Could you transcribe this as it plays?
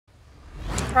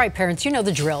All right, parents, you know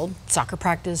the drill. Soccer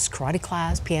practice, karate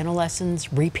class, piano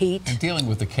lessons, repeat. And dealing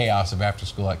with the chaos of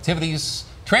after-school activities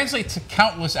translates to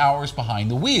countless hours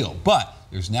behind the wheel. But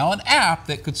there's now an app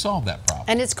that could solve that problem.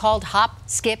 And it's called Hop,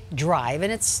 Skip, Drive,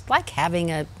 and it's like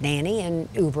having a nanny and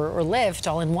Uber or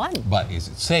Lyft all in one. But is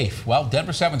it safe? Well,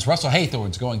 Denver 7's Russell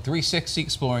Haythorne's going 360,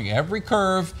 exploring every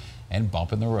curve and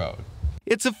bump in the road.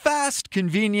 It's a fast,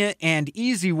 convenient, and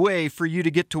easy way for you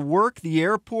to get to work, the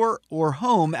airport, or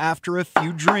home after a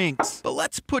few drinks. But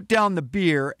let's put down the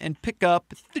beer and pick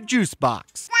up the juice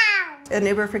box. An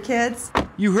Uber for kids.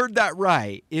 You heard that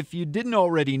right. If you didn't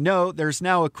already know, there's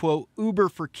now a, quote, Uber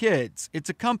for kids. It's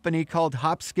a company called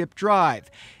Hop, Skip, Drive.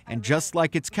 And just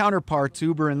like its counterparts,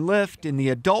 Uber and Lyft, in the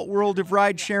adult world of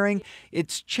ride sharing,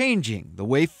 it's changing the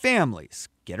way families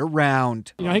get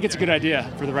around. I think it's a good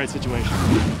idea for the right situation.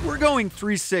 We're going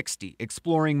 360,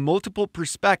 exploring multiple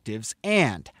perspectives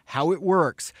and how it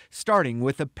works, starting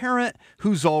with a parent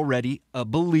who's already a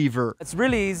believer. It's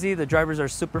really easy. The drivers are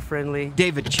super friendly.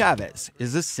 David Chavez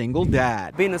is a single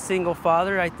dad. Being a single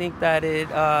father, I think that it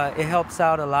helps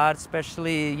out a lot,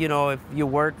 especially, if you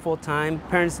work full time.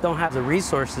 Parents don't have the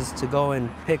resources to go and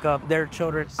pick up their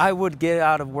children. I would get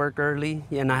out of work early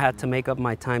and I had to make up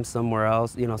my time somewhere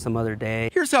else, some other day.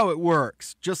 Here's how it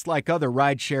works. Just like other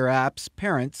rideshare apps,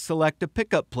 parents select a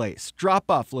pickup place,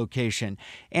 drop-off location,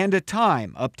 and a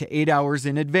time up to 8 hours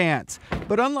in advance.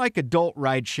 But unlike adult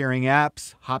ride-sharing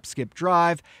apps, Hop, Skip,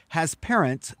 Drive has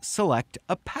parents select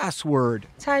a password.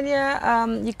 Tanya,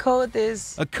 your code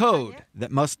is... A code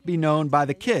that must be known by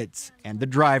the kids and the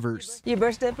drivers. Your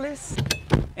birthday, please?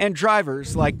 And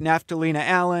drivers like Naftalina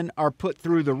Allen are put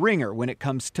through the ringer when it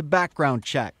comes to background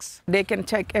checks. They can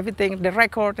check everything, the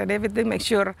record and everything, make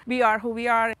sure we are who we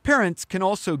are. Parents can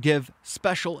also give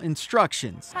special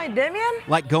instructions. Hi, Damien.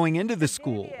 Like going into the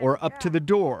school or up to the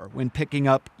door when picking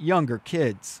up younger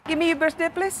kids. Give me your birthday,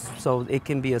 please. So it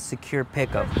can be a secure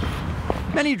pickup.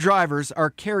 Many drivers are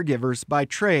caregivers by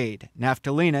trade.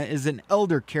 Naftalina is an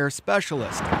elder care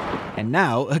specialist and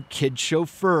now a kid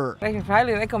chauffeur. I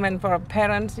highly recommend for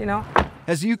parents,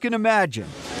 As you can imagine,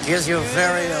 here's your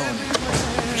very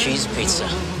own cheese pizza.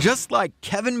 Just like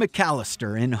Kevin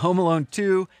McAllister in Home Alone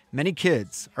 2, many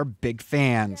kids are big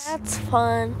fans. That's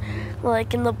fun.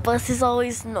 And the bus is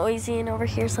always noisy and over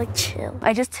here it's chill.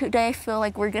 Today I feel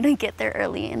like we're gonna get there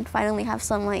early and finally have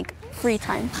some free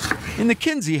time. In the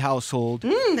Kinsey household,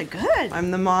 They're good.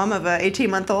 I'm the mom of an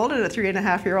 18-month-old and a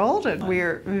 3.5-year-old, and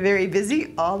we're very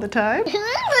busy all the time.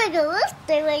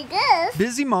 Like this.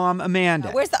 Busy mom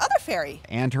Amanda. Where's the other ferry?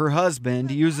 And her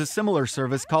husband use a similar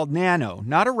service called Nano,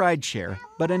 not a ride share,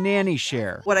 but a nanny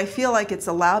share. What I feel like it's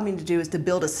allowed me to do is to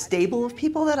build a stable of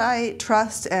people that I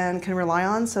trust and can rely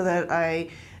on, so that I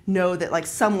know that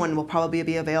someone will probably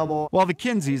be available. While the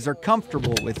Kinseys are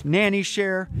comfortable with nanny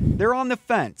share, they're on the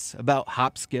fence about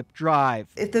Hop, Skip, Drive.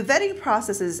 If the vetting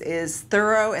process is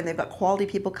thorough and they've got quality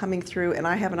people coming through and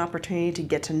I have an opportunity to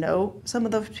get to know some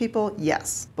of those people,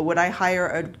 yes. But would I hire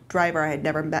a driver I had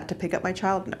never met to pick up my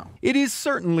child? No. It is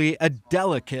certainly a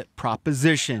delicate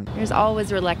proposition. There's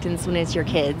always reluctance when it's your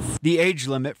kids. The age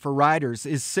limit for riders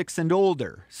is 6 and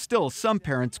older. Still, some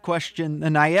parents question the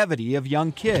naivety of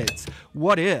young kids.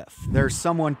 What if there's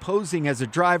someone posing as a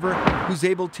driver who's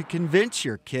able to convince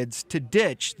your kids to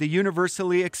ditch the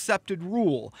universally accepted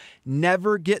rule,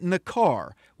 never get in the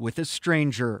car with a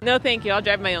stranger? No, thank you. I'll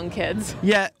drive my own kids.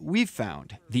 Yet, we've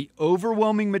found the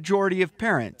overwhelming majority of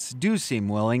parents do seem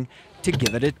willing to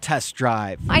give it a test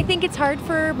drive. I think it's hard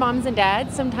for moms and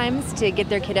dads sometimes to get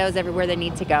their kiddos everywhere they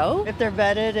need to go. If they're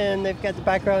vetted and they've got the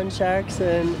background checks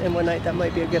and whatnot, that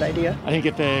might be a good idea. I think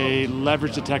if they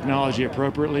leverage the technology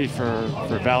appropriately for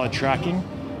valid tracking,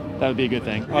 that would be a good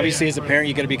thing. Obviously, as a parent,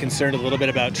 you got to be concerned a little bit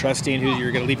about trusting who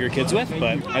you're going to leave your kids with.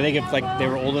 But I think if they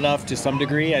were old enough to some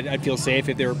degree, I'd feel safe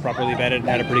if they were properly vetted and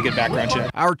had a pretty good background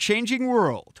check. Our changing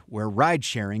world, where ride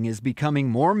sharing is becoming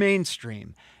more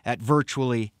mainstream at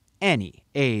virtually any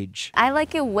age. I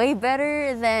like it way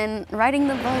better than riding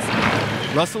the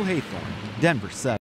bus. Russell Haythorne, Denver 7.